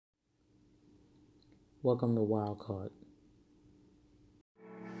Welcome to Wildcard.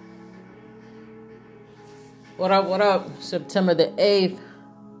 What up, what up? September the 8th.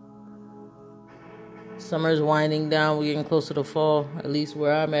 Summer's winding down. We're getting closer to fall, at least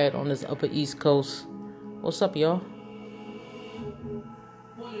where I'm at on this upper East Coast. What's up, y'all?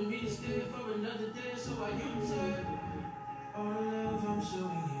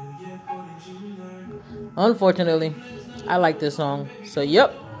 Unfortunately, I like this song. So,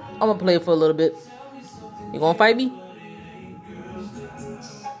 yep, I'm going to play it for a little bit. You going to fight me?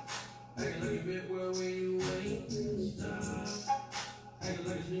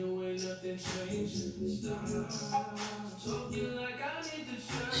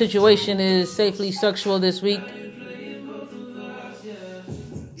 Situation is safely sexual this week.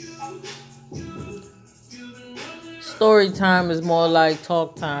 Story time is more like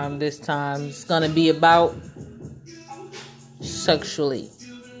talk time this time. It's going to be about sexually.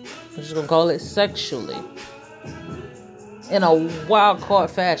 I'm just going to call it sexually. In a wild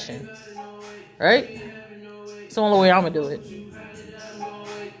card fashion. Right? It's the only way I'm going to do it.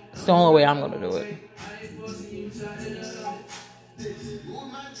 It's the only way I'm going to do it.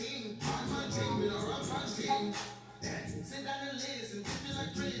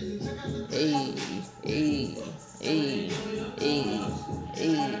 Hey, hey, hey, hey,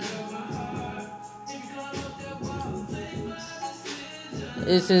 hey.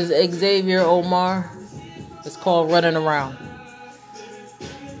 This is Xavier Omar. It's called Running Around.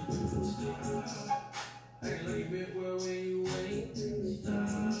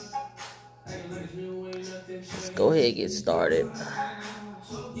 Let's go ahead and get started.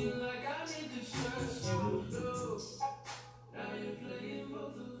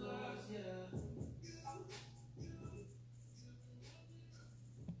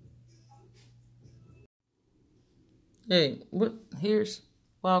 Hey, what? Here's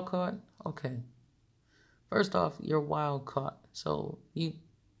wild card. Okay. First off, you're wild caught. So you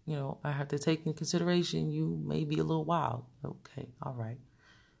know, I have to take in consideration you may be a little wild. Okay, all right.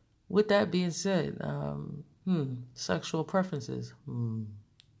 With that being said, sexual preferences.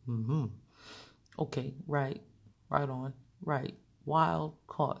 Okay, right on, right. Wild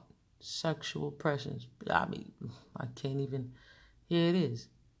caught sexual preferences. I mean, I can't even. Here it is.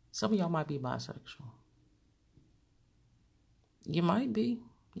 Some of y'all might be bisexual. You might be.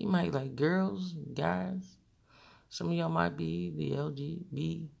 You might like girls, guys. Some of y'all might be the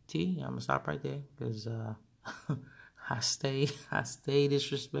LGBT. I'm gonna stop right there because I stay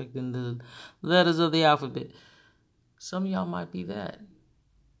disrespecting the letters of the alphabet. Some of y'all might be that.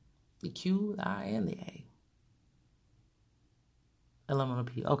 The Q, the I, and the A.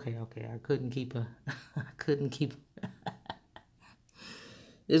 LMNOP. Okay. I couldn't keep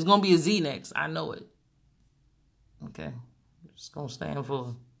There's gonna be a Z next. I know it. Okay. It's gonna stand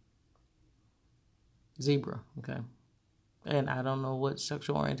for zebra. Okay. And I don't know what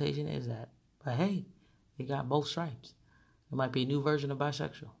sexual orientation is that. But hey, they got both stripes. It might be a new version of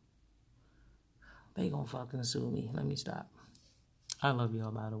bisexual. They gonna fucking sue me. Let me stop. I love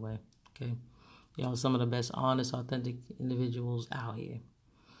y'all, by the way. Okay. Y'all some of the best, honest, authentic individuals out here.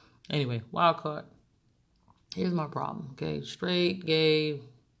 Anyway, wild card. Here's my problem. Okay. Straight, gay,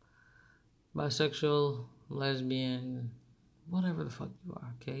 bisexual, lesbian, whatever the fuck you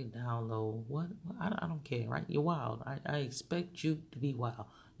are. Okay. Down low. What? I don't care, right? You're wild. I expect you to be wild.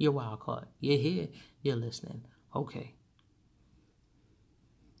 You're wild card. You're here. You're listening. Okay.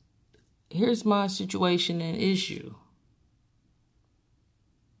 Here's my situation and issue.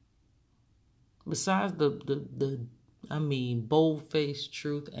 Besides the bold-faced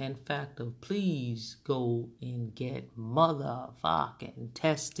truth and fact of please go and get motherfucking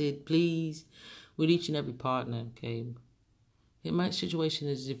tested, please, with each and every partner, okay? And my situation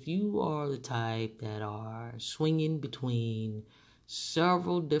is if you are the type that are swinging between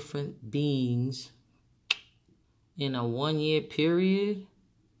several different beings in a 1-year period,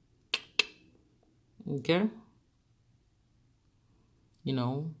 okay? You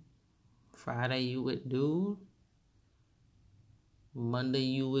know, Friday you with dude, Monday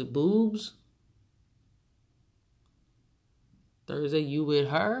you with boobs, Thursday you with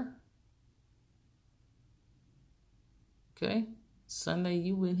her, okay? Sunday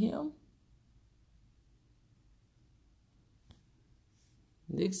you with him.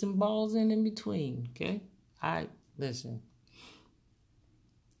 Dicks and balls in between, okay? Listen.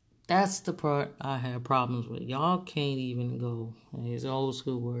 That's the part I have problems with. Y'all can't even go. It's an old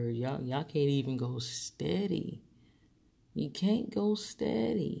school word. Y'all can't even go steady. You can't go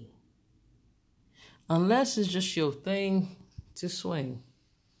steady. Unless it's just your thing to swing.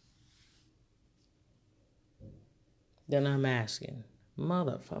 Then I'm asking.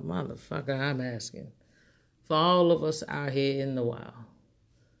 Motherfucker, I'm asking. For all of us out here in the wild,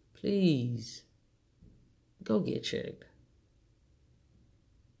 please go get checked.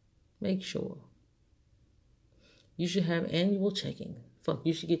 Make sure. You should have annual checking. Fuck,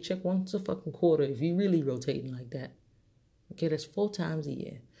 you should get checked once a fucking quarter if you really rotating like that. Okay, that's 4 times a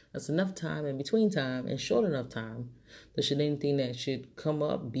year. That's enough time in between time and short enough time that should anything that should come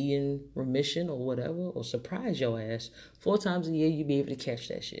up, be in remission or whatever, or surprise your ass, 4 times a year you be able to catch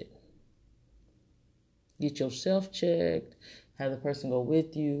that shit. Get yourself checked. Have the person go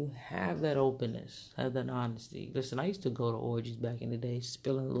with you. Have that openness. Have that honesty. Listen, I used to go to orgies back in the day,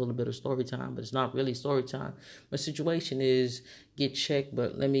 spilling a little bit of story time, but it's not really story time. My situation is get checked,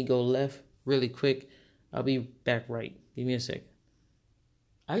 but let me go left really quick. I'll be back right. Give me a second.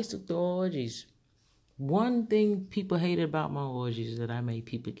 I used to throw orgies. One thing people hated about my orgies is that I made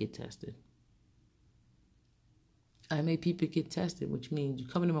people get tested. I made people get tested, which means you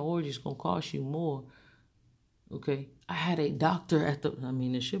coming to my orgy is going to cost you more. Okay, I had a doctor at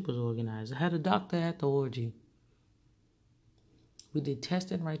the shit was organized. I had a doctor at the orgy. We did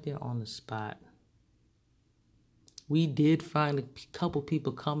testing right there on the spot. We did find a couple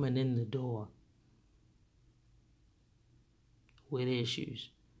people coming in the door with issues.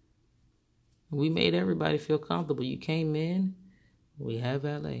 We made everybody feel comfortable. You came in, we had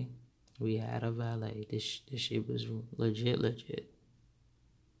valet. We had a valet. This shit was legit.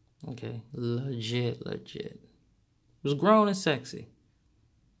 Okay, legit. It was grown and sexy.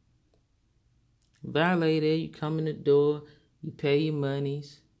 Valet there, you come in the door, you pay your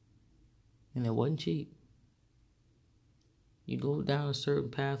monies, and it wasn't cheap. You go down a certain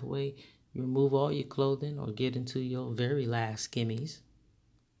pathway, you remove all your clothing or get into your very last skimmies.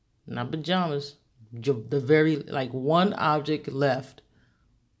 Not pajamas, the very, one object left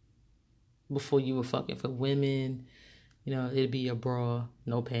before you were fucking. For women, it'd be a bra,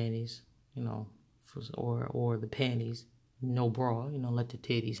 no panties, or the panties, no bra, let the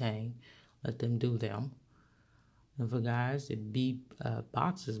titties hang, let them do them. And for guys, it'd be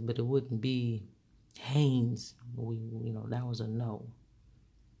boxes, but it wouldn't be Hanes. That was a no.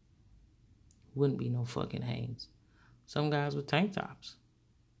 Wouldn't be no fucking Hanes. Some guys with tank tops.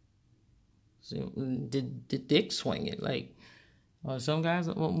 So, the dick swinging, some guys,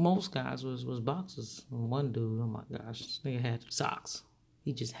 most guys was boxers. One dude, oh my gosh, this nigga had socks.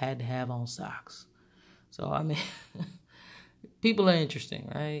 He just had to have on socks. So, people are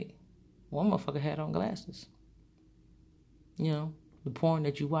interesting, right? One motherfucker had on glasses. The porn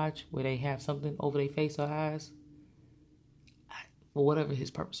that you watch where they have something over their face or eyes. For whatever his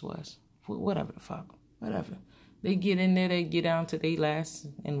purpose was. Whatever the fuck. Whatever. They get in there, they get down to their last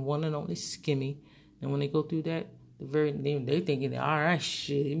and one and only skimmy. And when they go through that, they thinking, all right,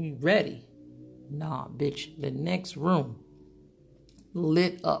 shit, you ready. Nah, bitch. The next room.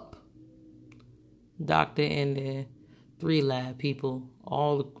 Lit up. Doctor in there, 3 lab people,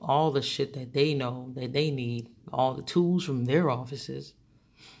 all the shit that they know that they need, all the tools from their offices,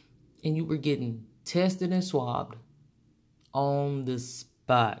 and you were getting tested and swabbed on the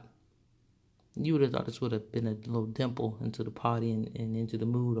spot. You would have thought this would have been a little dimple into the party and into the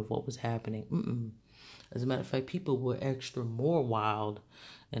mood of what was happening. As a matter of fact, people were extra more wild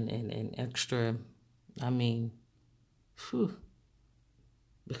and extra,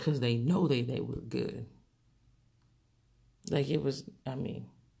 because they know they were good. It was,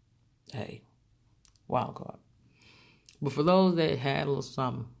 hey, wild card. But for those that had a little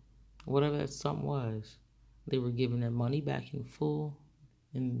something, whatever that something was, they were giving their money back in full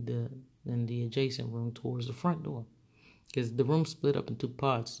in the adjacent room towards the front door. Because the room split up in 2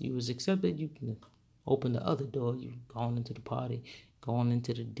 parts. You was accepted, you can open the other door, you going into the party, going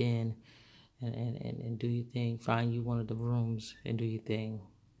into the den, and do your thing. Find you one of the rooms and do your thing.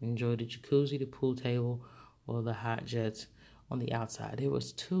 Enjoy the jacuzzi, the pool table, or the hot jets on the outside. There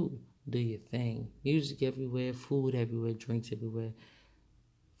was 2. Do your thing. Music everywhere, food everywhere, drinks everywhere,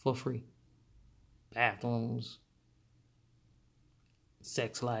 for free. Bathrooms,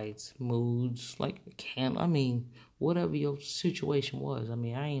 sex lights, moods, whatever your situation was. I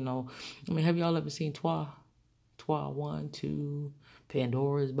ain't know. Have y'all ever seen Twa 1, 2,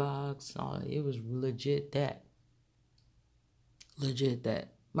 Pandora's Box? It was legit that.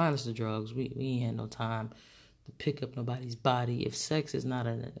 Minus the drugs. We ain't had no time to pick up nobody's body. If sex is not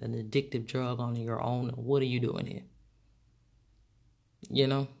an addictive drug on your own, what are you doing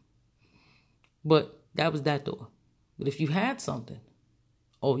here? But that was that door. But if you had something,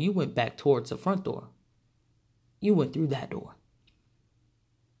 you went back towards the front door. You went through that door.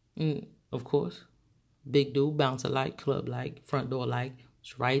 And of course, big dude, bouncer like, club like, front door like,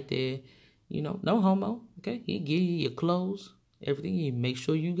 it's right there. No homo. Okay, he give you your clothes, everything. He make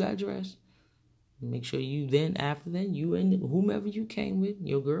sure you got dressed. Make sure you then, after then, you and whomever you came with,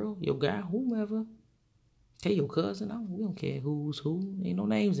 your girl, your guy, whomever. Hey, your cousin, we don't care who's who. Ain't no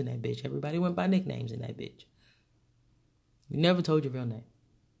names in that bitch. Everybody went by nicknames in that bitch. You never told your real name.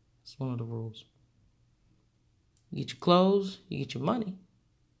 It's one of the rules. You get your clothes, you get your money.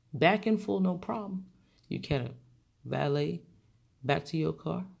 Back in full, no problem. You can valet back to your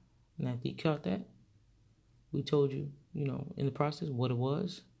car. And after you caught that, we told you, in the process, what it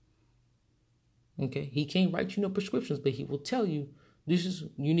was. Okay? He can't write you no prescriptions, but he will tell you,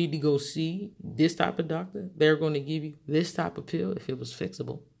 you need to go see this type of doctor. They're going to give you this type of pill if it was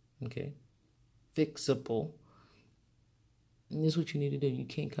fixable. Okay? Fixable. And this is what you need to do. You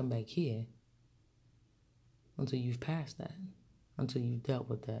can't come back here until you've passed that, until you've dealt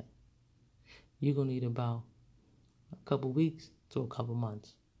with that. You're going to need about a couple weeks to a couple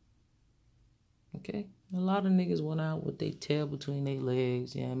months. Okay? A lot of niggas went out with their tail between their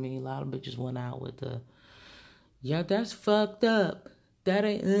legs. You know what I mean? A lot of bitches went out with the, yeah, that's fucked up. That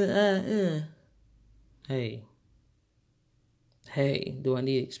ain't, Hey, do I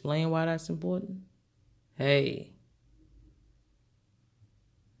need to explain why that's important? Hey.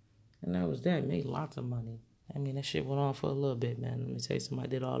 And that was that. Made lots of money. I mean, that shit went on for a little bit, man. Let me tell you, somebody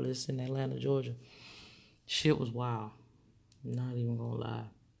did all this in Atlanta, Georgia. Shit was wild. Not even gonna lie.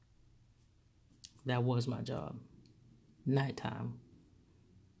 That was my job. Nighttime.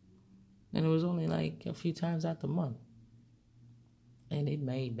 And it was only like a few times out the month. And it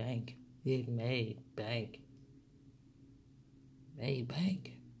made bank. It made bank. Made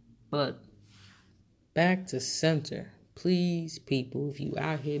bank. But back to center. Please, people, if you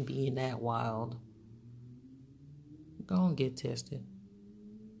out here being that wild, go and get tested.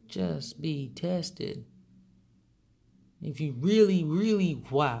 Just be tested. If you really, really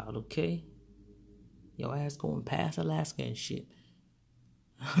wild, okay? Your ass going past Alaska and shit.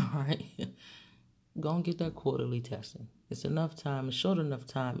 Alright? Go and get that quarterly testing. It's enough time, it's short enough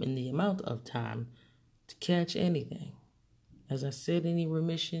time, in the amount of time to catch anything. As I said, any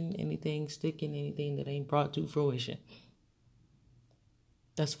remission, anything sticking, anything that ain't brought to fruition.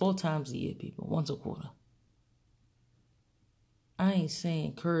 That's 4 times a year, people. Once a quarter. I ain't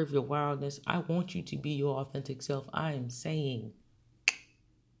saying curve your wildness. I want you to be your authentic self. I am saying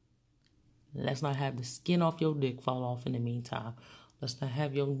let's not have the skin off your dick fall off in the meantime. Let's not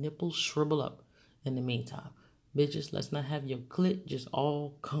have your nipples shrivel up in the meantime. Bitches, let's not have your clit just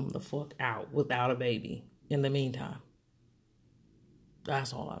all come the fuck out without a baby in the meantime.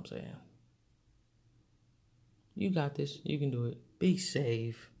 That's all I'm saying. You got this. You can do it. Be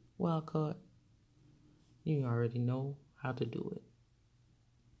safe. Wild card. You already know how to do it.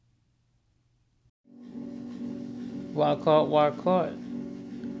 Wild card.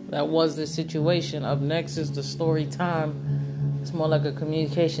 That was the situation. Up next is the story time. It's more like a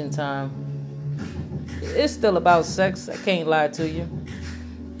communication time. It's still about sex. I can't lie to you.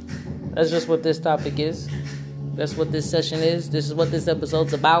 That's just what this topic is. That's what this session is. This is what this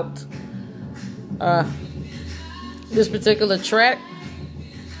episode's about. This particular track,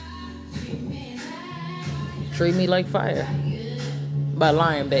 Treat Me Like Fire by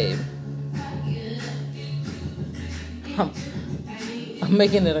Lion Babe. I'm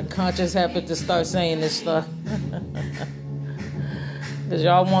making it a conscious habit to start saying this stuff. Because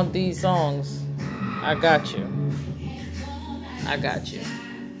y'all want these songs. I got you.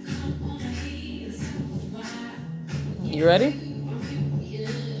 You ready?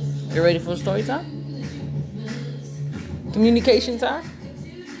 You ready for story time? Communication time?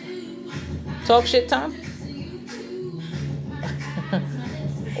 Talk shit time?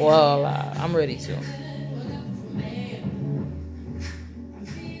 Well, I'm ready to.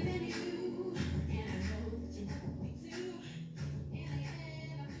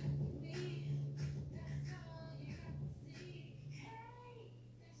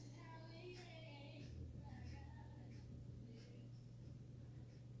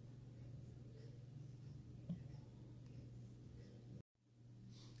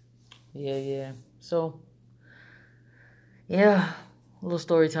 Yeah. So, a little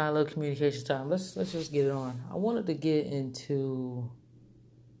story time, a little communication time. Let's just get it on. I wanted to get into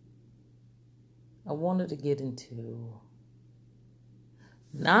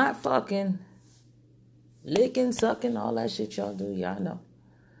not fucking, licking, sucking, all that shit y'all do. Y'all know.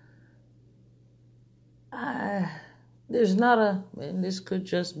 There's not and this could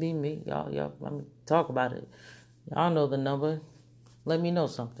just be me. Y'all, let me talk about it. Y'all know the number. Let me know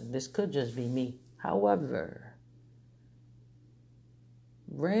something. This could just be me. However,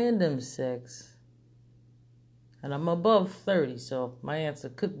 random sex, and I'm above 30, so my answer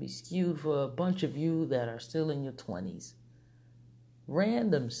could be skewed for a bunch of you that are still in your 20s.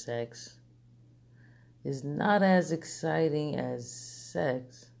 Random sex is not as exciting as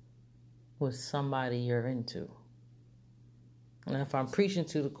sex with somebody you're into. And if I'm preaching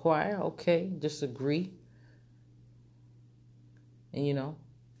to the choir, okay, disagree. And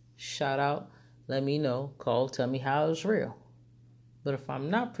shout out, let me know, call, tell me how it's real. But if I'm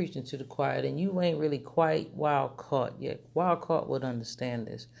not preaching to the choir, then you ain't really quite wild caught yet. Wild caught would understand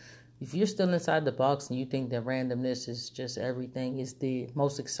this. If you're still inside the box and you think that randomness is just everything, is the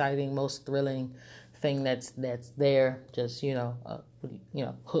most exciting, most thrilling thing that's there, just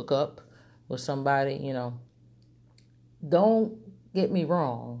hook up with somebody, don't get me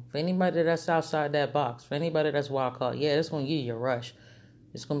wrong. For anybody that's outside that box, for anybody that's wild caught, yeah, it's gonna give you a rush.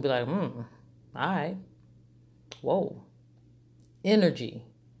 It's gonna be like, all right, whoa. Energy,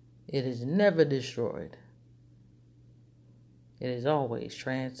 it is never destroyed. It is always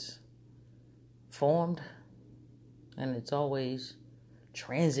transformed, and it's always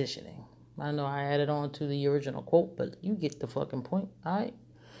transitioning. I know I added on to the original quote, but you get the fucking point.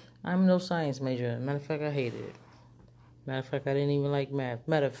 I'm no science major. Matter of fact, I hated it. Matter of fact, I didn't even like math.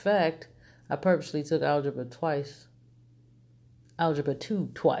 Matter of fact, I purposely took algebra 2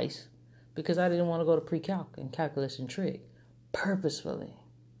 twice, because I didn't want to go to pre-calc and calculus and trig. Purposefully.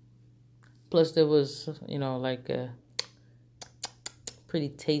 Plus, there was, like a pretty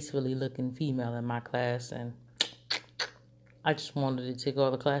tastefully looking female in my class, and I just wanted to take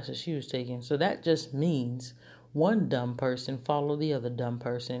all the classes she was taking. So that just means one dumb person follow the other dumb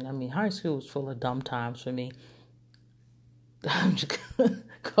person. I mean, high school was full of dumb times for me. I'm just gonna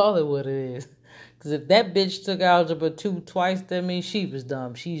call it what it is. Because if that bitch took algebra 2 twice, that means she was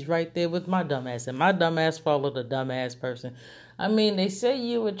dumb. She's right there with my dumb ass. And my dumb ass followed a dumb ass person. I mean, they say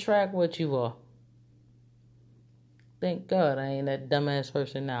you attract what you are. Thank God I ain't that dumb ass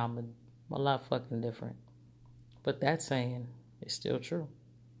person now. I'm a lot fucking different. But that saying is still true.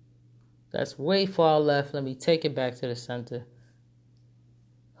 That's way far left. Let me take it back to the center.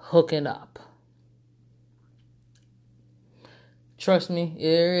 Hooking up. Trust me,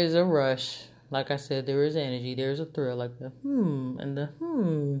 there is a rush. Like I said, there is energy. There's a thrill, like the and the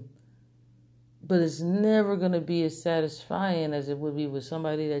But it's never going to be as satisfying as it would be with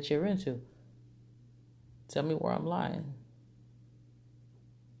somebody that you're into. Tell me where I'm lying.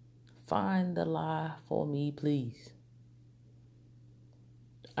 Find the lie for me, please.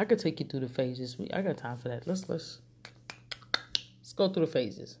 I could take you through the phases. I got time for that. Let's go through the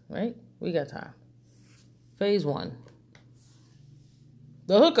phases, right? We got time. Phase 1.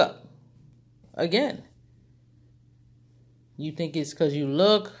 The hookup. Again. You think it's because you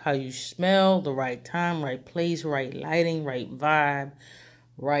look, how you smell, the right time, right place, right lighting, right vibe,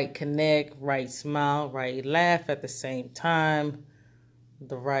 right connect, right smile, right laugh at the same time,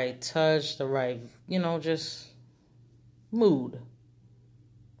 the right touch, the right, just mood.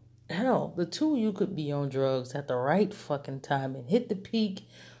 Hell, the two of you could be on drugs at the right fucking time and hit the peak,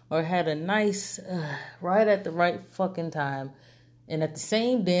 or had a nice, right at the right fucking time, and at the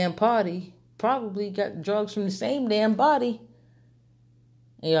same damn party, probably got drugs from the same damn body.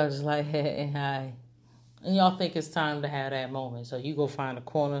 And y'all just like, hey, hi. And y'all think it's time to have that moment. So you go find a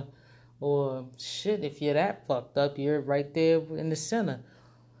corner, or shit, if you're that fucked up, you're right there in the center.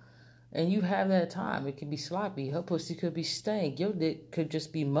 And you have that time. It could be sloppy. Her pussy could be stank. Your dick could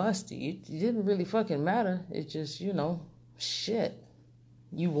just be musty. It didn't really fucking matter. It just, shit.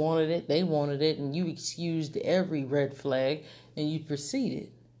 You wanted it, they wanted it, and you excused every red flag, and you proceeded.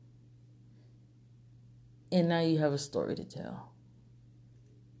 And now you have a story to tell.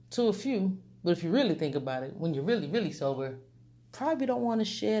 To a few, but if you really think about it, when you're really, really sober, probably don't want to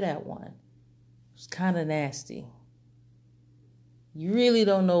share that one. It's kind of nasty. You really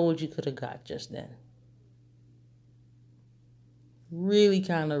don't know what you could have got just then. Really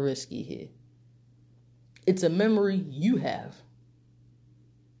kind of risky here. It's a memory you have,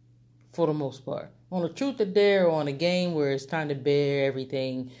 for the most part. On a truth or dare, or on a game where it's time to bear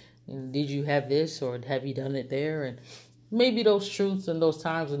everything. And did you have this, or have you done it there? And maybe those truths and those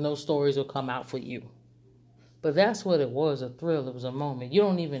times and those stories will come out for you. But that's what it was, a thrill. It was a moment. You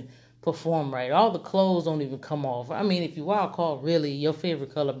don't even perform right. All the clothes don't even come off. I mean, if you wild caught really your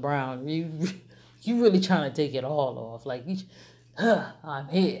favorite color brown, you really trying to take it all off. Like, I'm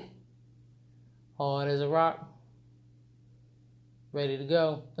here. Hard as a rock. Ready to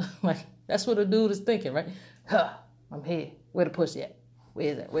go. Like, that's what a dude is thinking, right? I'm here. Where the pussy at?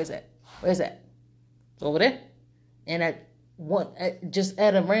 Where's that? It's over there. And just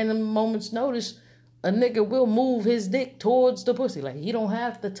at a random moment's notice, a nigga will move his dick towards the pussy. Like, he don't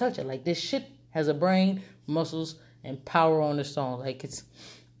have to touch it. Like, this shit has a brain, muscles, and power on its own. Like,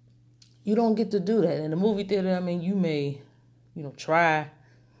 you don't get to do that. In the movie theater, I mean, you may, try,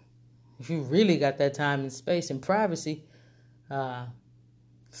 If you really got that time and space and privacy,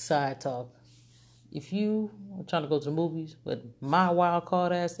 side talk. If you are trying to go to the movies with my wild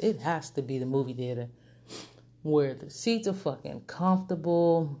card ass, it has to be the movie theater where the seats are fucking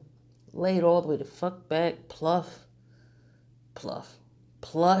comfortable, laid all the way the fuck back, plush.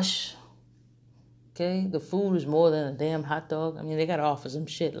 Okay, the food is more than a damn hot dog. I mean, they gotta offer some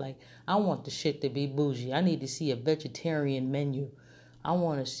shit. Like, I want the shit to be bougie. I need to see a vegetarian menu. I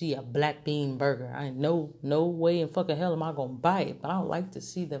want to see a black bean burger. I no way in fucking hell am I gonna buy it, but I like to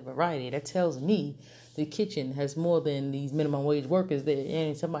see the variety. That tells me the kitchen has more than these minimum wage workers there,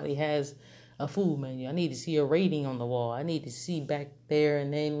 and somebody has a food menu. I need to see a rating on the wall. I need to see back there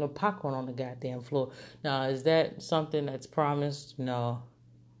and then no popcorn on the goddamn floor. Now, is that something that's promised? No.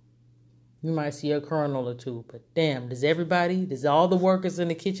 You might see a kernel or two, but damn, does all the workers in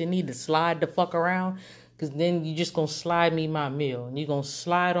the kitchen need to slide the fuck around? Because then you just going to slide me my meal. And you're going to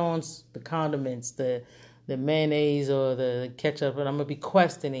slide on the condiments, the mayonnaise or the ketchup. And I'm going to be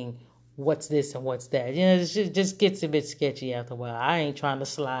questioning what's this and what's that. You know, it just gets a bit sketchy after a while. I ain't trying to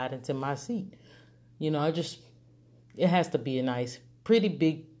slide into my seat. You know, it has to be a nice, pretty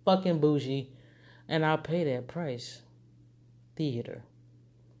big fucking bougie. And I'll pay that price. Theater.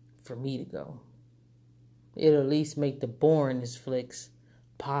 For me to go. It'll at least make the boringest flicks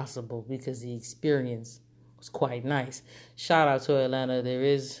possible because the experience was quite nice. Shout out to Atlanta. There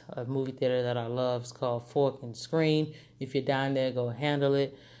is a movie theater that I love. It's called Fork and Screen. If you're down there, go handle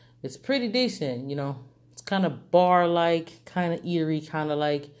it. It's pretty decent, you know. It's kind of bar-like, kind of eatery, kind of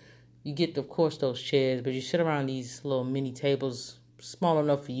like you get, of course, those chairs, but you sit around these little mini tables, small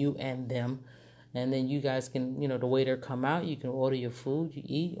enough for you and them. And then you guys can, you know, the waiter come out, you can order your food, you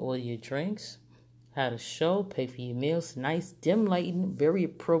eat, order your drinks, have a show, pay for your meals. Nice, dim lighting, very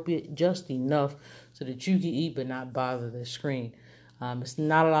appropriate, just enough so that you can eat but not bother the screen. It's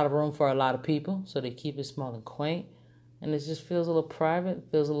not a lot of room for a lot of people, so they keep it small and quaint. And it just feels a little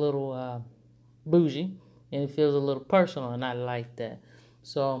private, feels a little bougie, and it feels a little personal, and I like that.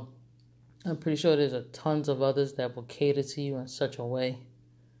 So I'm pretty sure there's tons of others that will cater to you in such a way.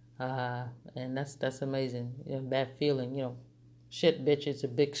 And that's amazing. You know, that feeling, you know, shit, bitch, it's a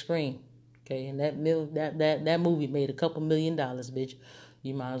big screen. Okay, and that movie made a couple $1 million, bitch.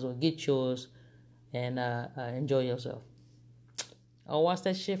 You might as well get yours and enjoy yourself. Or watch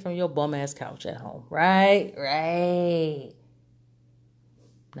that shit from your bum ass couch at home. Right.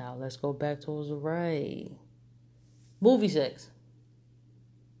 Now let's go back towards the right. Movie sex.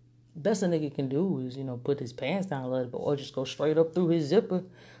 Best a nigga can do is, you know, put his pants down a little bit or just go straight up through his zipper,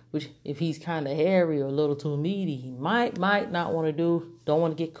 which if he's kind of hairy or a little too meaty, he might not want to do. Don't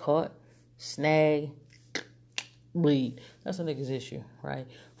want to get caught, snag, bleed. That's a nigga's issue, right?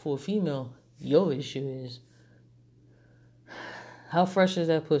 For a female, your issue is how fresh is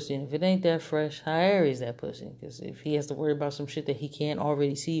that pussy? And if it ain't that fresh, how hairy is that pussy? Because if he has to worry about some shit that he can't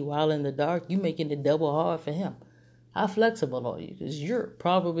already see while in the dark, you making it double hard for him. How flexible are you? Because you're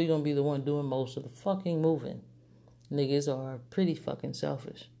probably going to be the one doing most of the fucking moving. Niggas are pretty fucking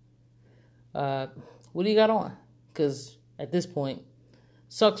selfish. What do you got on? Because at this point,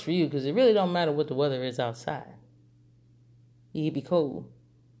 sucks for you because it really don't matter what the weather is outside. You can be cold.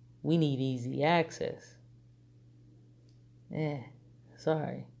 We need easy access.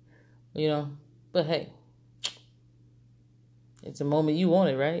 Sorry. You know, but hey, it's a moment you want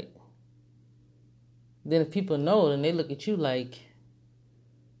it, right? Then if people know, then they look at you like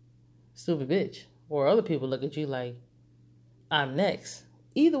stupid bitch. Or other people look at you like I'm next.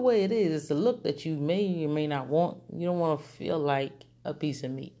 Either way it is, it's a look that you may or may not want. You don't want to feel like a piece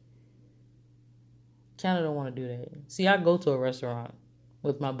of meat. Kind of don't want to do that. See, I go to a restaurant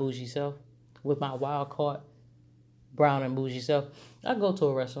with my bougie self, with my wild card, brown and bougie self. I go to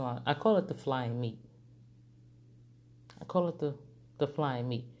a restaurant. I call it the flying meat. I call it the flying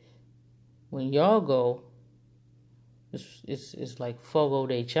meat. When y'all go, it's like Fogo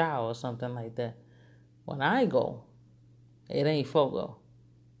de Chao or something like that. When I go, it ain't Fogo.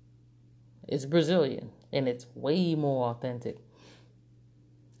 It's Brazilian, and it's way more authentic.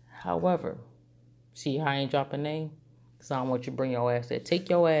 However, see how I ain't dropping name? Because I don't want you to bring your ass there. Take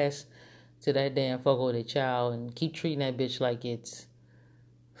your ass to that damn Fogo de Chao and keep treating that bitch like it's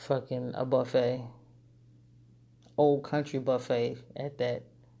fucking a buffet. Old country buffet at that.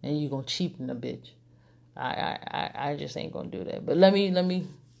 And you gonna cheapen the bitch. I just ain't gonna do that. But let me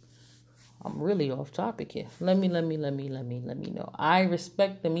I'm really off topic here. Let me know. I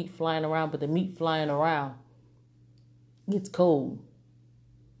respect the meat flying around, but the meat flying around gets cold.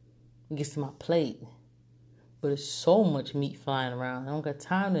 It gets to my plate. But there's so much meat flying around. I don't got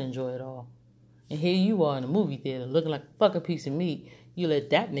time to enjoy it all. And here you are in a movie theater looking like a fucking piece of meat. You let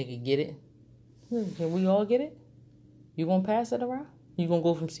that nigga get it. Can we all get it? You gonna pass it around? You gonna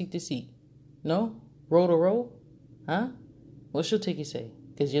go from seat to seat? No? Row to row? Huh? What's your ticket say?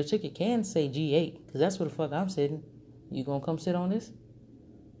 Because your ticket can say G8. Because that's where the fuck I'm sitting. You gonna come sit on this?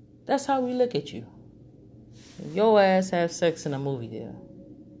 That's how we look at you. Your ass have sex in a movie theater.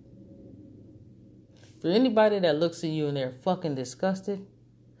 For anybody that looks at you and they're fucking disgusted,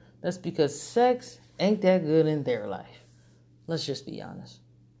 that's because sex ain't that good in their life. Let's just be honest.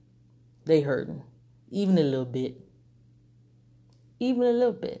 They hurting. Even a little bit. Even a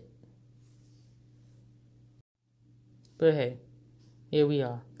little bit. But hey, here we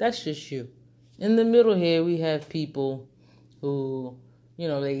are. That's just you. In the middle here, we have people who,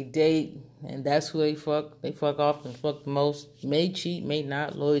 they date, and that's who they fuck. They fuck off and fuck the most. May cheat, may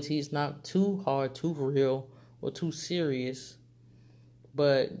not. Loyalty is not too hard, too real, or too serious.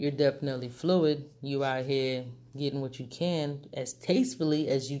 But you're definitely fluid. You out here getting what you can as tastefully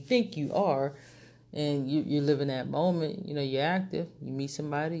as you think you are. And you live in that moment. You're active. You meet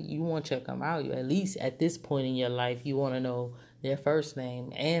somebody. You want to check them out. You, at least at this point in your life, you want to know their first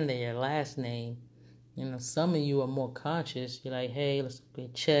name and their last name. Some of you are more conscious. You're like, hey, let's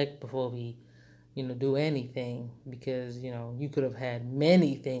check before we, do anything. Because, you could have had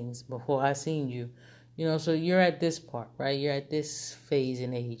many things before I seen you. So you're at this part, right? You're at this phase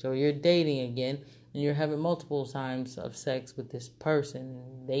in age. Or you're dating again. And you're having multiple times of sex with this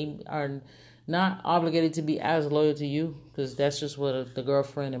person. They are not obligated to be as loyal to you. Because that's just what the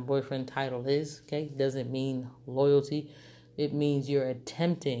girlfriend and boyfriend title is. Okay? It doesn't mean loyalty. It means you're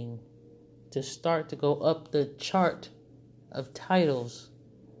attempting to start to go up the chart of titles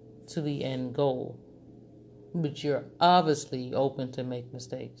to the end goal. But you're obviously open to make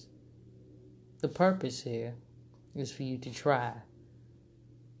mistakes. The purpose here is for you to try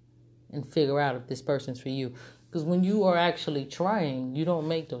and figure out if this person's for you. Because when you are actually trying, you don't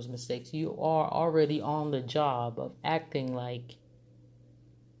make those mistakes. You are already on the job of acting like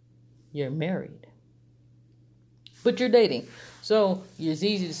you're married. But you're dating. So it's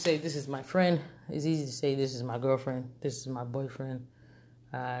easy to say, this is my friend. It's easy to say, this is my girlfriend. This is my boyfriend.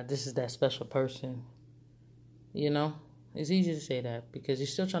 This is that special person. It's easy to say that because you're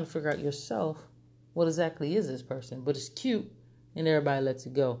still trying to figure out yourself what exactly is this person. But it's cute and everybody lets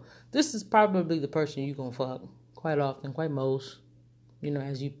it go. This is probably the person you're going to fuck quite often, quite most,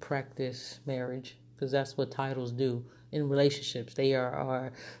 as you practice marriage. Because that's what titles do in relationships. They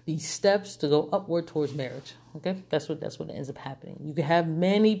are these steps to go upward towards marriage. Okay? That's what ends up happening. You can have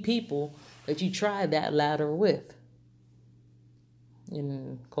many people that you try that ladder with.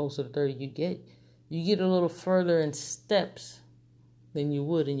 And closer to 30 you get a little further in steps than you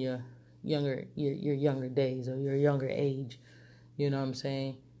would in your younger days or your younger age. You know what I'm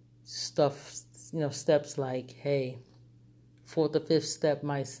saying? Steps like, hey, 4th or 5th step,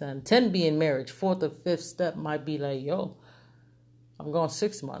 my son. 10 be in marriage. 4th or 5th step might be like, yo, I'm gone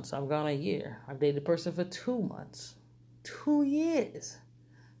 6 months. I'm gone a year. I've dated a person for 2 months. 2 years.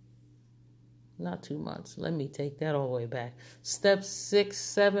 Not 2 months. Let me take that all the way back. Step 6,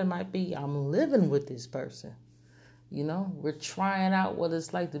 7 might be, I'm living with this person. We're trying out what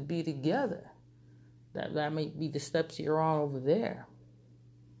it's like to be together. That might be the steps you're on over there.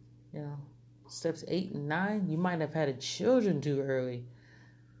 Steps 8 and 9, you might have had a children too early.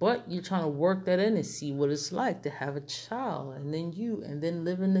 But you're trying to work that in and see what it's like to have a child. And then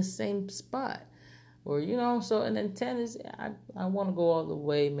live in the same spot. Or, and then 10 is, I want to go all the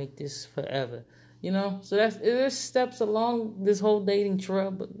way, make this forever. So there's steps along this whole dating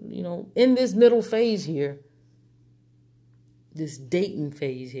trail. But, in this middle phase here, this dating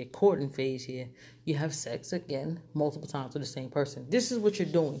phase here, courting phase here, you have sex again multiple times with the same person. This is what you're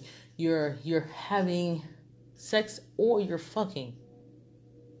doing. You're having sex or you're fucking.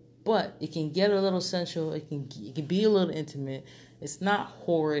 But it can get a little sensual. It can be a little intimate. It's not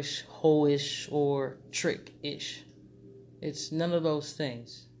whorish, hoish, or trick-ish. It's none of those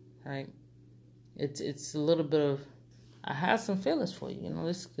things, right? It's a little bit of, I have some feelings for you.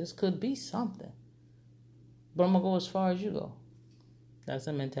 This could be something. But I'm going to go as far as you go. That's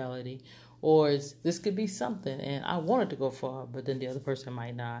a mentality. Or this could be something, and I want it to go far, but then the other person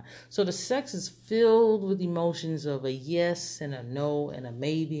might not. So the sex is filled with emotions of a yes and a no and a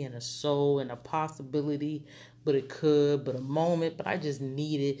maybe and a so and a possibility, but it could, but a moment, but I just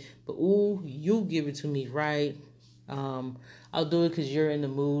need it. But ooh, you give it to me, right? I'll do it because you're in the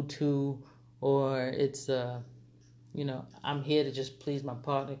mood too. Or it's, I'm here to just please my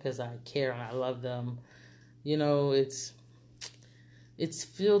partner because I care and I love them. It's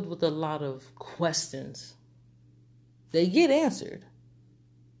filled with a lot of questions. They get answered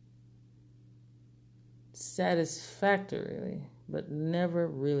satisfactorily, but never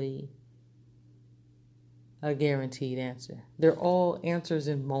really a guaranteed answer. They're all answers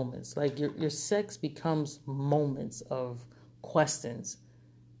in moments. Like your sex becomes moments of questions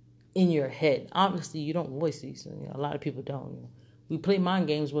in your head. Obviously, you don't voice these. A lot of people don't. We play mind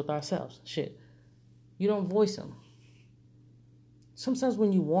games with ourselves. Shit. You don't voice them. Sometimes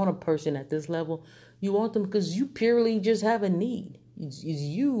when you want a person at this level, you want them because you purely just have a need. It's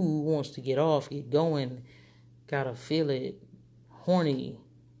you who wants to get off, get going, gotta feel it, horny,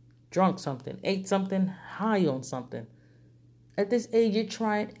 drunk something, ate something, high on something. At this age, you're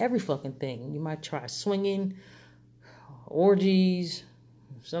trying every fucking thing. You might try swinging, orgies.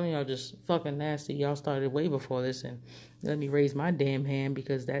 Some of y'all just fucking nasty. Y'all started way before this, and let me raise my damn hand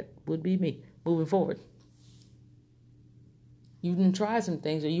because that would be me moving forward. You didn't try some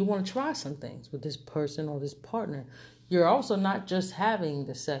things, or you want to try some things with this person or this partner. You're also not just having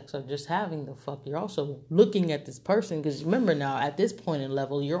the sex or just having the fuck. You're also looking at this person, because remember now, at this point in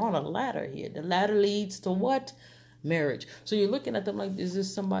level, you're on a ladder here. The ladder leads to what? Marriage. So you're looking at them like, is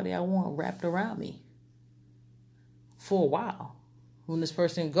this somebody I want wrapped around me for a while? When this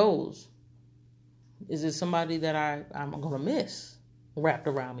person goes, is it somebody that I'm going to miss wrapped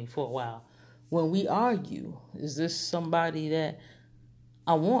around me for a while? When we argue, is this somebody that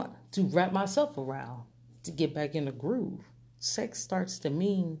I want to wrap myself around to get back in the groove? Sex starts to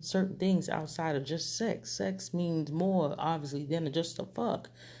mean certain things outside of just sex. Sex means more, obviously, than just a fuck.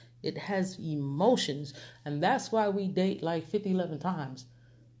 It has emotions, and that's why we date like 50, 11 times.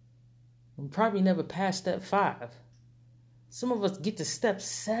 We probably never pass step 5. Some of us get to step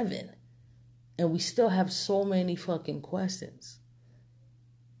 7, and we still have so many fucking questions.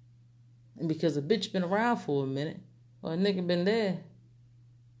 And because a bitch been around for a minute, or a nigga been there,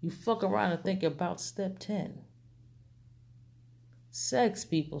 you fuck around and think about step 10. Sex,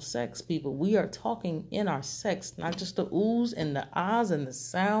 people. We are talking in our sex, not just the oohs and the ahs and the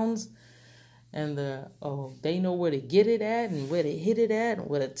sounds and the, oh, they know where to get it at and where to hit it at and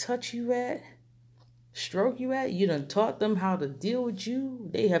where to touch you at, stroke you at. You done taught them how to deal with you.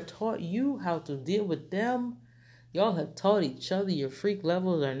 They have taught you how to deal with them. Y'all have taught each other. Your freak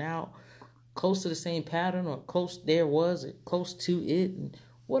levels are now close to the same pattern, or close or close to it, and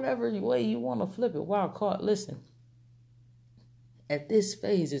whatever way you want to flip it. Wild card. Listen, at this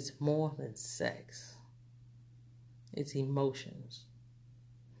phase, it's more than sex. It's emotions.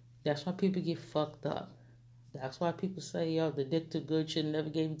 That's why people get fucked up. That's why people say, yo, the dick too good, should never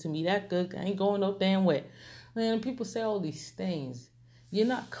gave it to me that good. I ain't going no damn way. Man, people say all these things. You're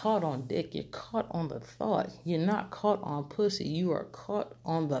not caught on dick. You're caught on the thought. You're not caught on pussy. You are caught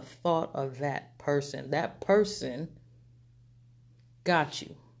on the thought of that person. That person got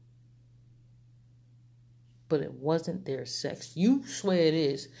you. But it wasn't their sex. You swear it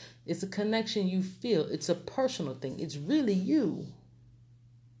is. It's a connection you feel. It's a personal thing. It's really you.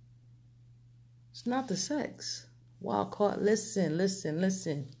 It's not the sex. Wild card. Listen. Let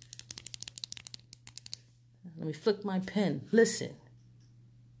me flick my pen. Listen.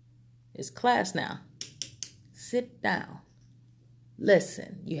 It's class now. Sit down.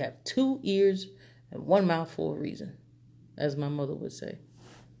 Listen. You have 2 ears and 1 mouth for a reason, as my mother would say.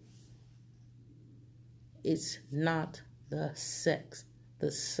 It's not the sex.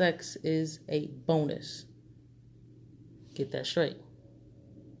 The sex is a bonus. Get that straight.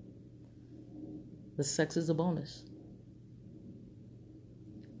 The sex is a bonus.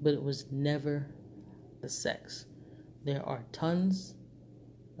 But it was never the sex. There are tons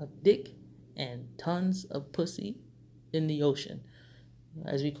of dick and tons of pussy in the ocean,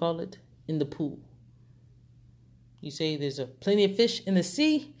 as we call it, in the pool. You say there's plenty of fish in the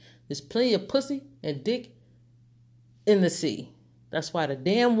sea, there's plenty of pussy and dick in the sea. That's why the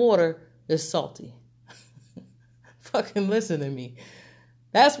damn water is salty. Fucking listen to me.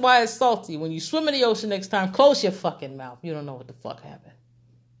 That's why it's salty. When you swim in the ocean next time, close your fucking mouth. You don't know what the fuck happened.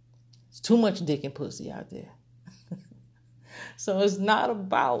 It's too much dick and pussy out there. So it's not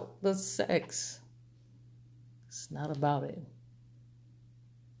about the sex. It's not about it.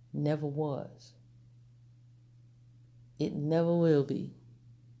 Never was. It never will be.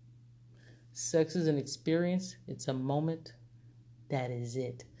 Sex is an experience. It's a moment. That is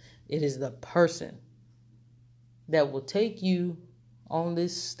it. It is the person that will take you on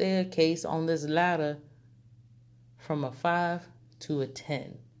this staircase, on this ladder, from a 5 to a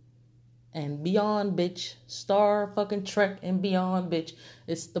 10. And beyond, bitch. Star fucking Trek and beyond, bitch.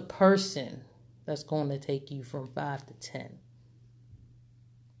 It's the person that's going to take you from 5 to 10.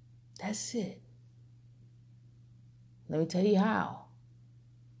 That's it. Let me tell you how.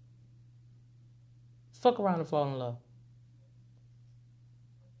 Fuck around and fall in love.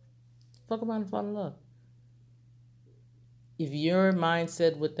 Fuck around and fall in love. if your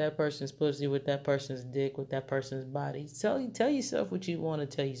mindset with that person's pussy, with that person's dick, with that person's body, tell yourself what you want to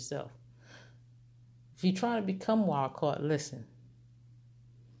tell yourself. If you're trying to become wild caught, listen.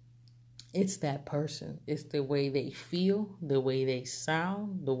 It's that person. It's the way they feel, the way they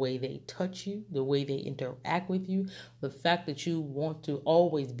sound, the way they touch you, the way they interact with you, the fact that you want to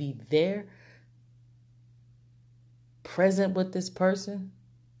always be there, present with this person,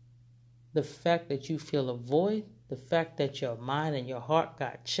 the fact that you feel a void, the fact that your mind and your heart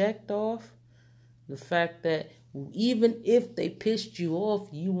got checked off, the fact that even if they pissed you off,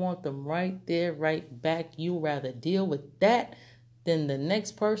 you want them right there, right back. You rather deal with that than the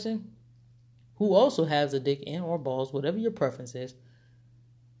next person who also has a dick and or balls, whatever your preference is.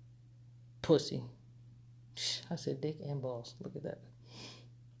 Pussy. I said dick and balls. Look at that.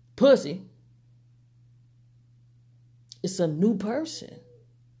 Pussy. It's a new person.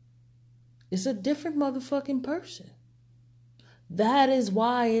 It's a different motherfucking person. That is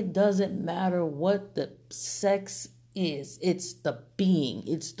why it doesn't matter what the sex is. It's the being.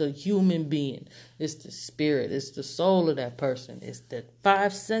 It's the human being. It's the spirit. It's the soul of that person. It's the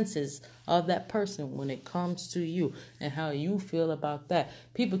 5 senses of that person when it comes to you and how you feel about that.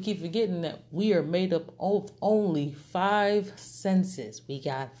 People keep forgetting that we are made up of only 5 senses. We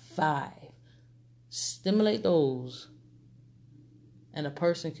got 5. Stimulate those, and a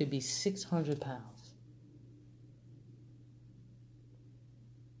person could be 600 pounds.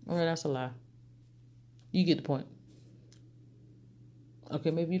 Okay, that's a lie. You get the point.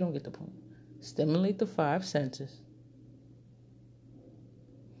 Okay, maybe you don't get the point. Stimulate the 5 senses.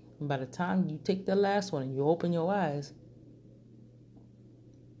 And by the time you take the last one and you open your eyes,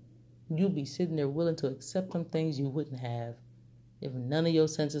 you'll be sitting there willing to accept some things you wouldn't have if none of your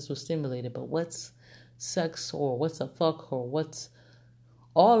senses were stimulated. But what's sex or what's a fuck or what's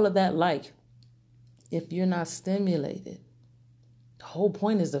all of that like if you're not stimulated? The whole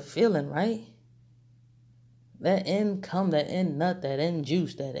point is the feeling, right? That end cum, that end nut, that end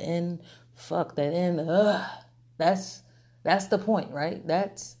juice, that end fuck, that end that's the point, right?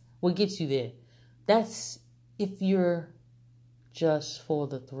 That's what gets you there. That's if you're just for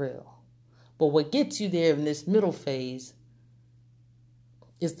the thrill. But what gets you there in this middle phase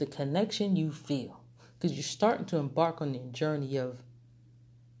is the connection you feel. Because you're starting to embark on the journey of,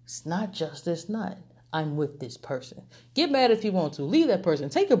 it's not just this nut. I'm with this person. Get mad if you want to. Leave that person.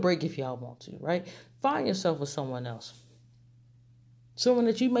 Take a break if y'all want to, right? Find yourself with someone else. Someone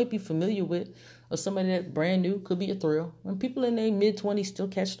that you might be familiar with or somebody that's brand new. Could be a thrill. When people in their mid-20s still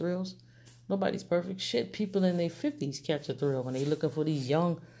catch thrills. Nobody's perfect. Shit, people in their 50s catch a thrill when they looking for these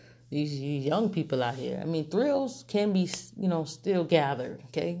young people out here. I mean, thrills can be, still gathered,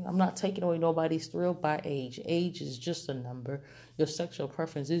 okay? I'm not taking away nobody's thrill by age. Age is just a number. Your sexual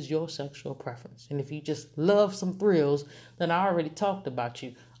preference is your sexual preference. And if you just love some thrills, then I already talked about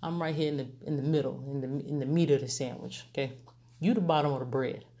you. I'm right here in the middle, in the meat of the sandwich, okay? You the bottom of the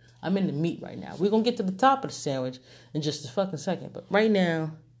bread. I'm in the meat right now. We're going to get to the top of the sandwich in just a fucking second. But right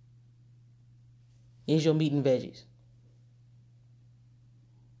now, is your meat and veggies.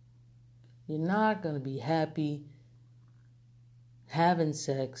 You're not going to be happy having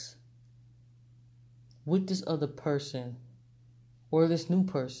sex with this other person or this new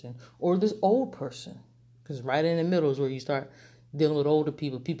person or this old person. Because right in the middle is where you start dealing with older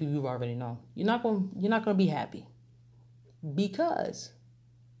people you've already known. You're not going to be happy because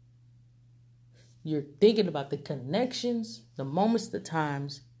you're thinking about the connections, the moments, the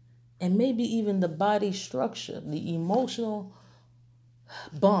times, and maybe even the body structure, the emotional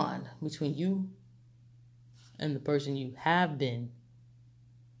bond between you and the person you have been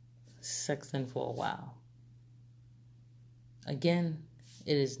sexting for a while. Again,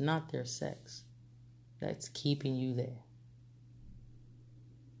 it is not their sex that's keeping you there.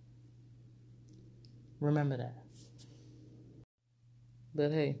 Remember that.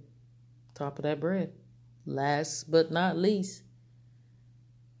 But hey, top of that bread. Last but not least,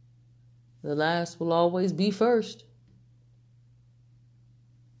 the last will always be first.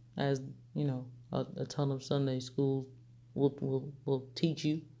 As you know, a ton of Sunday schools will teach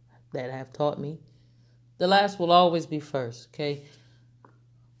you, that have taught me. The last will always be first, okay?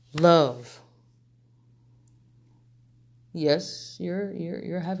 Love. Yes,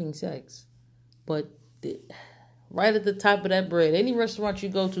 you're having sex, but right at the top of that bread, any restaurant you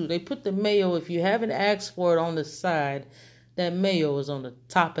go to, they put the mayo, if you haven't asked for it, on the side. That mayo is on the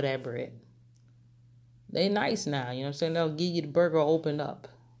top of that bread. They nice now, you know what I'm saying? They'll give you the burger open up.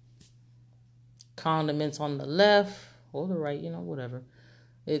 Condiments on the left or the right, whatever.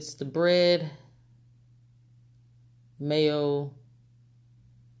 It's the bread, mayo,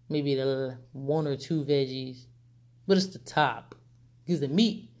 maybe the 1 or 2 veggies. But it's the top. Because the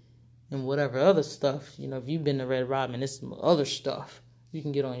meat and whatever other stuff, if you've been to Red Robin, it's some other stuff you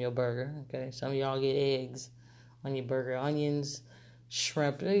can get on your burger. Okay, some of y'all get eggs on your burger, onions,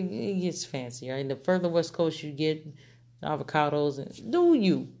 shrimp. It gets fancy, right? The further West Coast you get, avocados, and do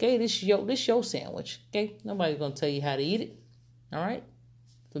you? Okay, this your sandwich. Okay, nobody's gonna tell you how to eat it. All right.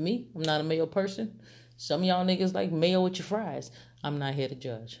 For me, I'm not a mayo person. Some of y'all niggas like mayo with your fries. I'm not here to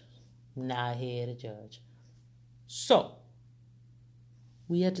judge. Not here to judge. So,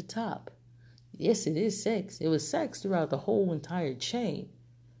 we at the top. Yes, it is sex. It was sex throughout the whole entire chain.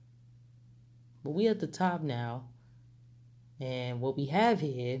 But we at the top now. And what we have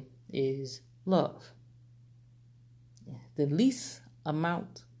here is love. The least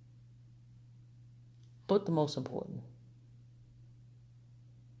amount, but the most important.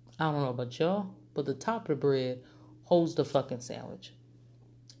 I don't know about y'all, but the top of the bread holds the fucking sandwich.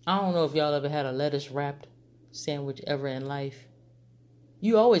 I don't know if y'all ever had a lettuce wrapped sandwich ever in life.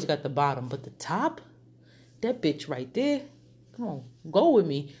 You always got the bottom, but the top, that bitch right there, come on, go with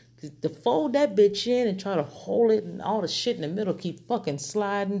me. Cause to fold that bitch in and try to hold it and all the shit in the middle keep fucking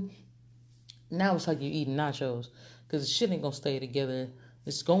sliding. Now it's like you're eating nachos. Cause the shit ain't gonna stay together.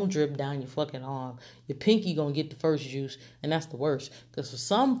 It's gonna drip down your fucking arm. Your pinky gonna get the first juice, and that's the worst. Cause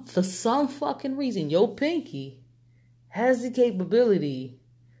for some fucking reason, your pinky has the capability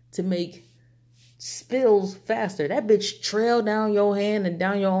to make spills faster. That bitch trail down your hand and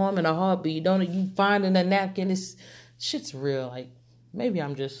down your arm in a heartbeat. Don't you finding a napkin? This shit's real. Like, maybe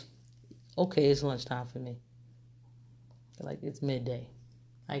I'm just okay. It's lunchtime for me. Like, it's midday.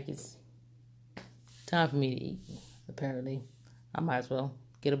 Like, it's time for me to eat. Apparently, I might as well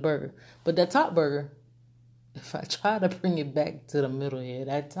get a burger. But that top burger, if I try to bring it back to the middle here,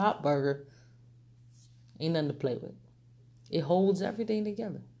 that top burger ain't nothing to play with. It holds everything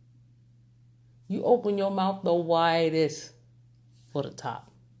together. You open your mouth the widest for the top.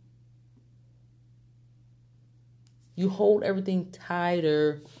 You hold everything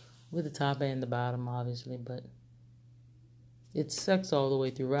tighter with the top and the bottom, obviously, but it's sex all the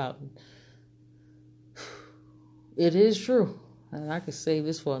way throughout. It is true, and I could save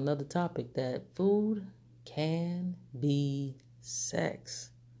this for another topic, that food can be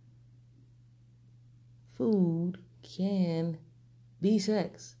sex. Food can be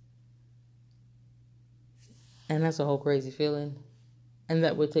sex. And that's a whole crazy feeling. And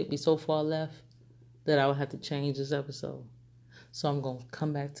that would take me so far left that I would have to change this episode. So I'm going to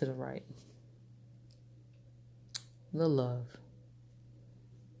come back to the right. The love.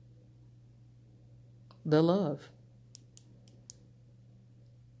 The love.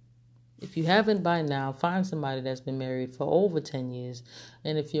 If you haven't by now, find somebody that's been married for over 10 years.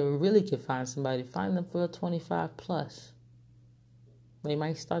 And if you really can find somebody, find them for 25 plus. They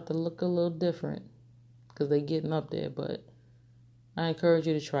might start to look a little different because they're getting up there. But I encourage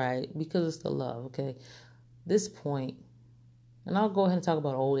you to try it because it's the love, okay? This point, and I'll go ahead and talk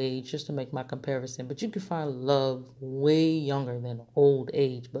about old age just to make my comparison. But you can find love way younger than old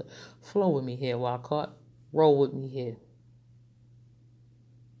age. But flow with me here, Wildcard. Roll with me here.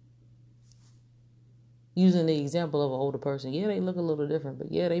 Using the example of an older person, yeah, they look a little different,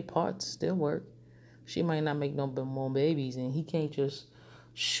 but yeah, they parts still work. She might not make no more babies, and he can't just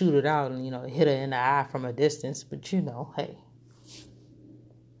shoot it out and, hit her in the eye from a distance. But, hey,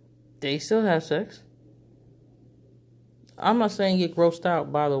 they still have sex. I'm not saying get grossed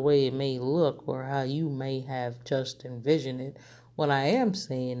out by the way it may look or how you may have just envisioned it. What I am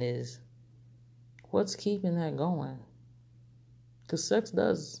saying is, what's keeping that going? Because sex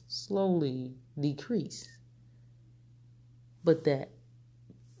does slowly decrease. But that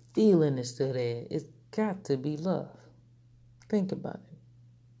feeling is still there. It's got to be love. Think about it.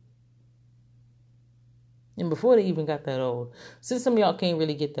 And before they even got that old, since some of y'all can't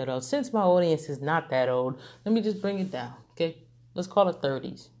really get that old, since my audience is not that old, let me just bring it down, okay? Let's call it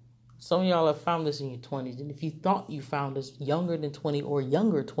 30s. Some of y'all have found this in your 20s. And if you thought you found this younger than 20 or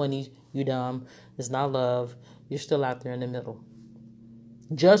younger 20s, you dumb. It's not love. You're still out there in the middle.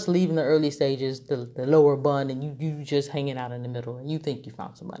 Just leaving the early stages, the lower bun, and you just hanging out in the middle, and you think you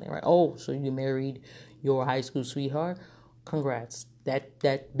found somebody, right? Oh, so you married your high school sweetheart? Congrats. That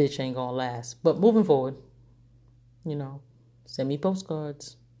bitch ain't gonna last. But moving forward, send me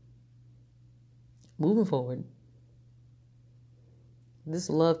postcards. Moving forward, this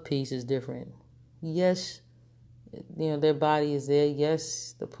love piece is different. Yes, their body is there.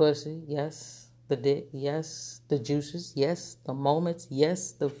 Yes, the pussy. Yes, the dick. Yes, the juices. Yes, the moments.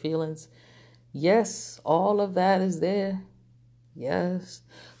 Yes, the feelings. Yes, all of that is there. Yes,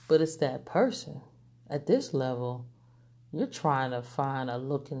 but it's that person. At this level, you're trying to find a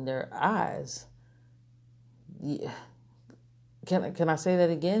look in their eyes Yeah. Can I say that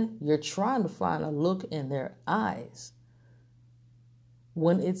again? You're trying to find a look in their eyes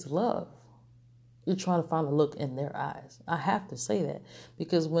when it's love. You're trying to find a look in their eyes. I have to say that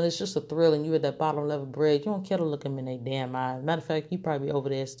because when it's just a thrill and you're at that bottom level bread, you don't care to look them in their damn eyes. Matter of fact, you probably over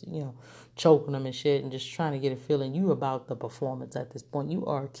there, choking them and shit and just trying to get a feeling. You about the performance at this point. You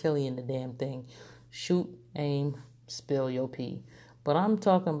are killing the damn thing. Shoot, aim, spill your pee. But I'm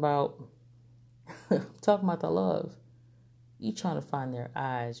talking about, the love. You trying to find their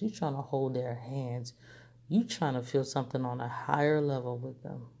eyes. You trying to hold their hands. You trying to feel something on a higher level with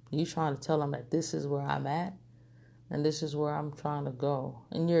them. You trying to tell them that this is where I'm at and this is where I'm trying to go.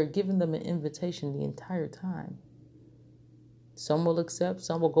 And you're giving them an invitation the entire time. Some will accept,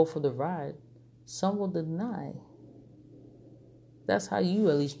 some will go for the ride, some will deny. That's how you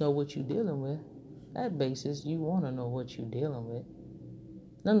at least know what you're dealing with. That basis, you want to know what you're dealing with.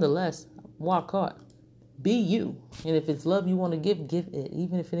 Nonetheless, walk hard. Be you. And if it's love you want to give it.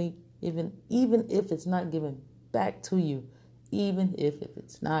 Even if it ain't, even if it's not given back to you. Even if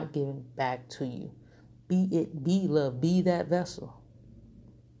it's not given back to you. Be it, be love, be that vessel.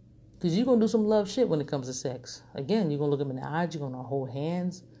 Because you're going to do some love shit when it comes to sex. Again, you're going to look them in the eyes, you're going to hold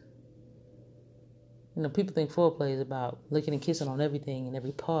hands. People think foreplay is about licking and kissing on everything and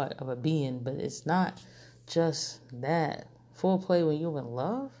every part of a being, but it's not just that. Foreplay when you're in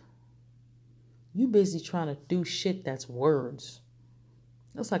love, you busy trying to do shit that's words.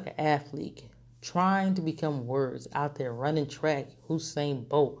 That's like an athlete trying to become words out there running track, Usain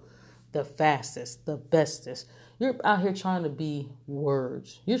Bolt, the fastest, the bestest. You're out here trying to be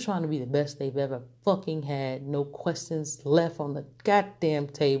words. You're trying to be the best they've ever fucking had. No questions left on the goddamn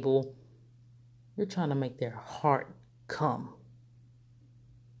table. You're trying to make their heart come.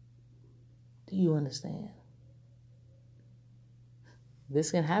 Do you understand?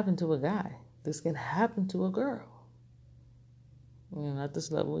 This can happen to a guy. This can happen to a girl. At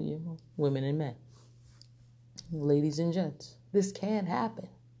this level, women and men. Ladies and gents, this can happen.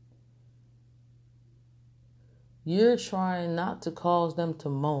 You're trying not to cause them to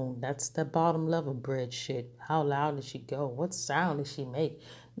moan. That's the bottom level bread shit. How loud did she go? What sound did she make?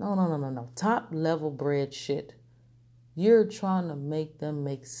 No. Top level bread shit. You're trying to make them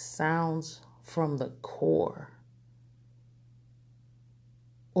make sounds from the core.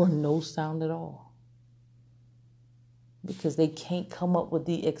 Or no sound at all. Because they can't come up with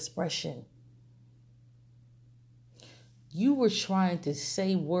the expression. You were trying to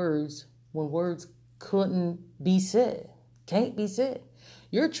say words when words couldn't be said. Can't be said.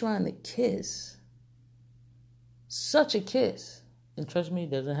 You're trying to kiss. Such a kiss. And trust me,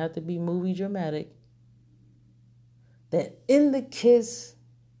 it doesn't have to be movie dramatic. That in the kiss,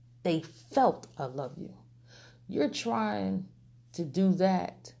 they felt I love you. You're trying to do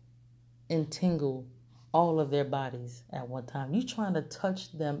that and tingle all of their bodies at one time. You're trying to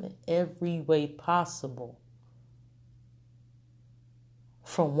touch them in every way possible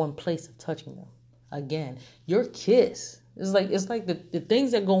from one place of touching them. Again, your kiss is like the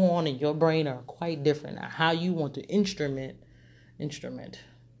things that go on in your brain are quite different. How you want to instrument,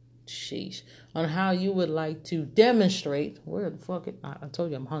 sheesh, on how you would like to demonstrate. Where the fuck it? I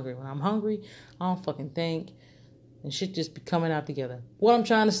told you I'm hungry. When I'm hungry, I don't fucking think, and shit just be coming out together. What I'm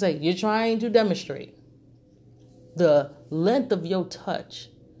trying to say, you're trying to demonstrate the length of your touch.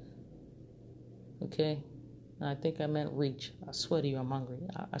 Okay? I think I meant reach. I swear to you, I'm hungry.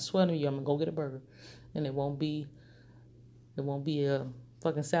 I swear to you, I'm gonna go get a burger, and it won't be a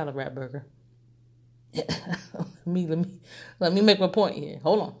fucking salad wrap burger. let me make my point here.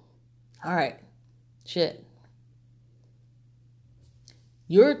 Hold on. All right, shit.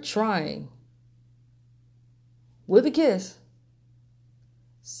 You're trying with a kiss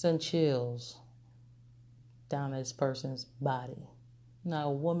send chills down this person's body. Now,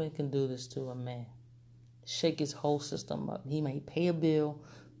 a woman can do this to a man. Shake his whole system up. He may pay a bill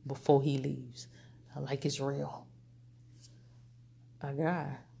before he leaves. Like it's real. A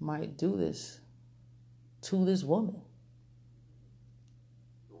guy might do this to this woman.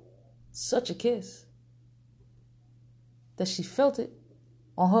 Such a kiss that she felt it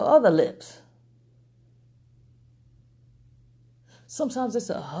on her other lips. Sometimes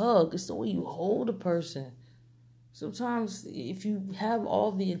it's a hug. It's the way you hold a person. Sometimes if you have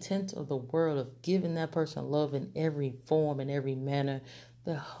all the intent of the world of giving that person love in every form, in every manner,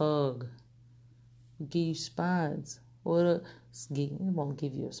 the hug will give you spines. It won't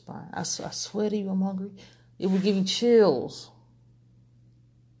give you a spine. I swear to you, I'm hungry. It will give you chills.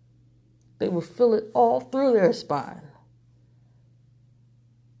 They will feel it all through their spine.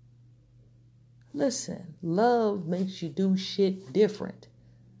 Listen, love makes you do shit different.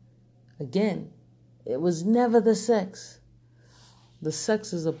 Again, It was never the sex. The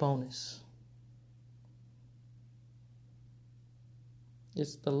sex is a bonus.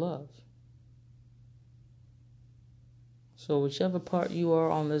 It's the love. So whichever part you are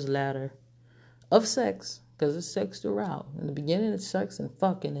on this ladder of sex, because it's sex throughout. In the beginning, it's sex and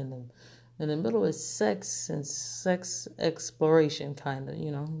fucking. In the middle, it's sex and sex exploration, kind of.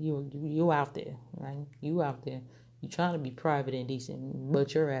 You know, you out there, right? You out there. You trying to be private and decent,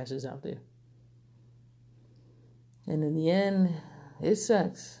 but your ass is out there. And in the end, it's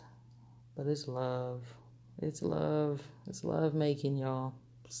sex, but it's love. It's love. It's love making, y'all.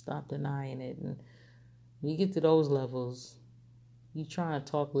 Stop denying it. And when you get to those levels, you try and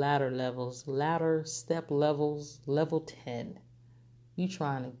talk ladder levels, ladder step levels, level 10. You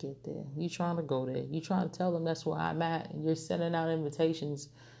trying to get there. You trying to go there. You trying to tell them that's where I'm at. And you're sending out invitations.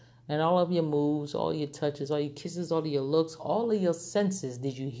 And all of your moves, all your touches, all your kisses, all of your looks, all of your senses.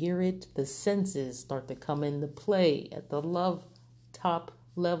 Did you hear it? The senses start to come into play at the love top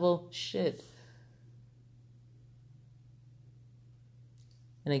level shit.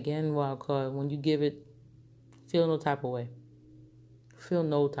 And again, wild card, when you give it, feel no type of way. Feel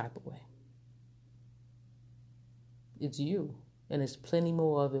no type of way. It's you. And there's plenty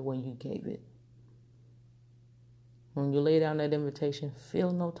more of it when you gave it. When you lay down that invitation,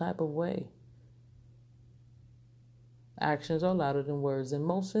 feel no type of way. Actions are louder than words in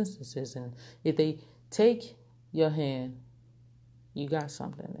most instances. And if they take your hand, you got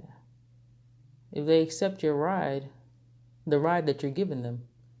something there. If they accept your ride, the ride that you're giving them,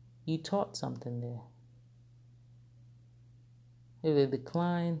 you taught something there. If they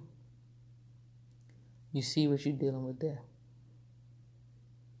decline, you see what you're dealing with there.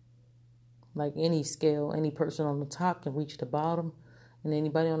 Like any scale, any person on the top can reach the bottom, and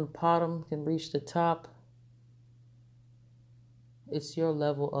anybody on the bottom can reach the top. It's your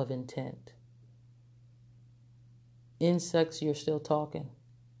level of intent. In sex, you're still talking.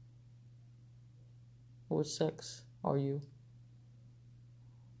 What sex are you?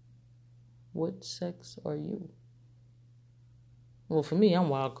 What sex are you? Well, for me, I'm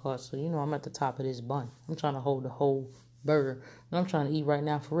wild card, so I'm at the top of this bun. I'm trying to hold the whole burger, and I'm trying to eat right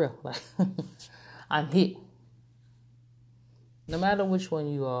now for real. Like, I'm hit. No matter which one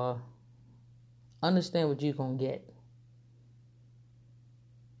you are, understand what you're going to get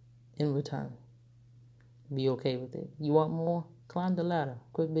in return. Be okay with it. You want more? Climb the ladder.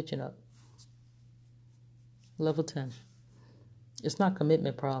 Quit bitching up. Level 10. It's not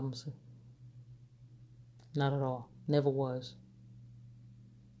commitment problems. Not at all. Never was.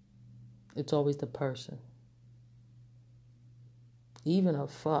 It's always the person. Even a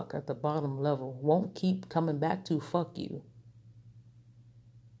fuck at the bottom level won't keep coming back to fuck you.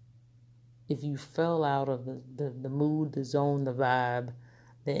 If you fell out of the mood, the zone, the vibe,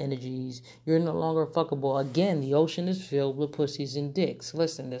 the energies, you're no longer fuckable. Again, the ocean is filled with pussies and dicks.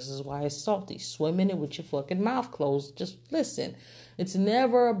 Listen, this is why it's salty. Swim in it with your fucking mouth closed. Just listen. It's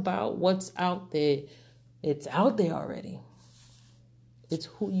never about what's out there. It's out there already. It's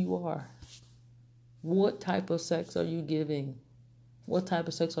who you are. What type of sex are you giving? What type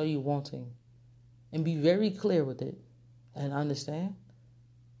of sex are you wanting? And be very clear with it. And understand,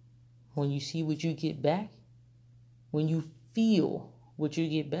 when you see what you get back, when you feel what you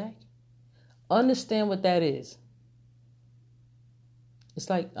get back, understand what that is. It's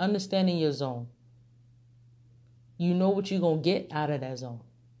like understanding your zone. You know what you're going to get out of that zone.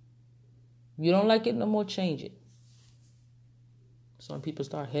 If you don't like it no more, change it. Some people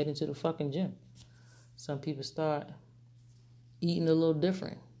start heading to the fucking gym. Some people start eating a little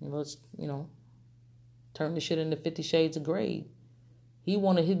different. Turn the shit into 50 Shades of Grey. He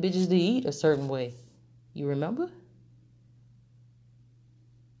wanted his bitches to eat a certain way. You remember?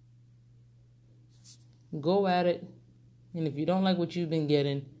 Go at it. And if you don't like what you've been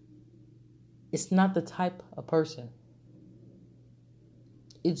getting, it's not the type of person.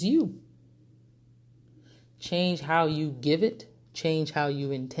 It's you. Change how you give it. Change how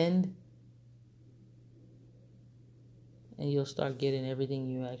you intend. And you'll start getting everything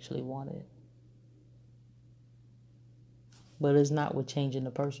you actually wanted. But it's not with changing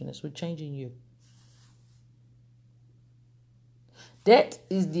the person. It's with changing you. That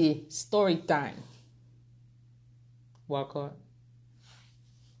is the story time. Wildcard.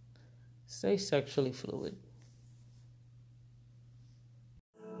 Stay sexually fluid.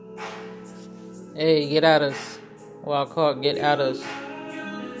 Hey, get at us. Wildcard, get at us.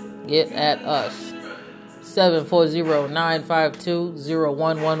 Get at us.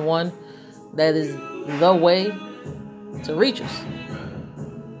 740-952-0111. That is the way to reach us.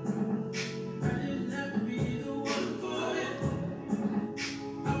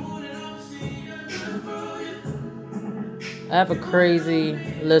 I have a crazy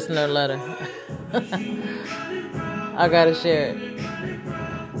listener letter. I gotta share it.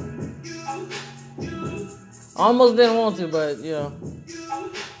 Almost didn't want to, but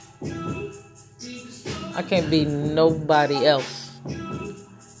I can't be nobody else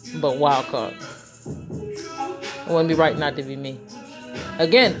but Wildcard. It wouldn't be right not to be me.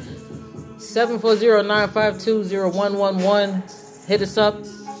 Again, 740-952-0111. Hit us up.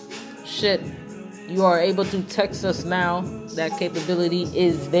 Shit. You are able to text us now. That capability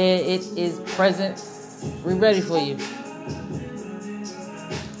is there. It is present. We're ready for you.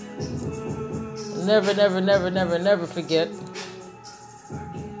 Never, never, never, never, never forget.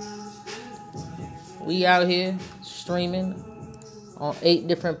 We out here streaming on 8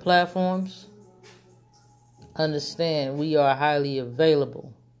 different platforms. Understand, we are highly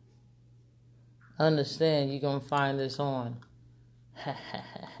available. Understand, you're going to find this on.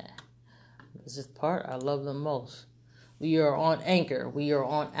 This is the part I love the most. We are on Anchor. We are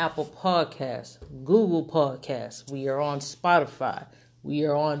on Apple Podcasts, Google Podcasts. We are on Spotify. We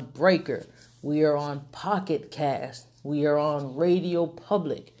are on Breaker. We are on Pocket Cast. We are on Radio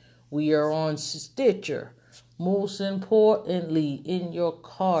Public. We are on Stitcher. Most importantly, in your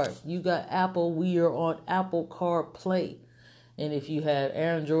car, you got Apple. We are on Apple CarPlay. And if you have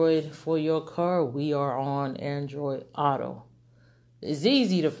Android for your car, we are on Android Auto. It's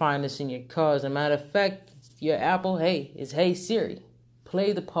easy to find us in your car. As a matter of fact, if you're Apple, it's Hey Siri.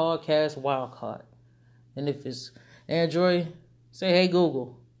 Play the podcast Wildcard. And if it's Android, say Hey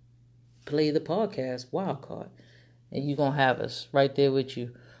Google. Play the podcast Wildcard. And you're going to have us right there with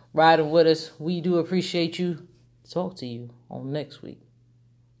you. Riding with us. We do appreciate you. Talk to you on next week.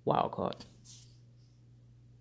 Wildcard.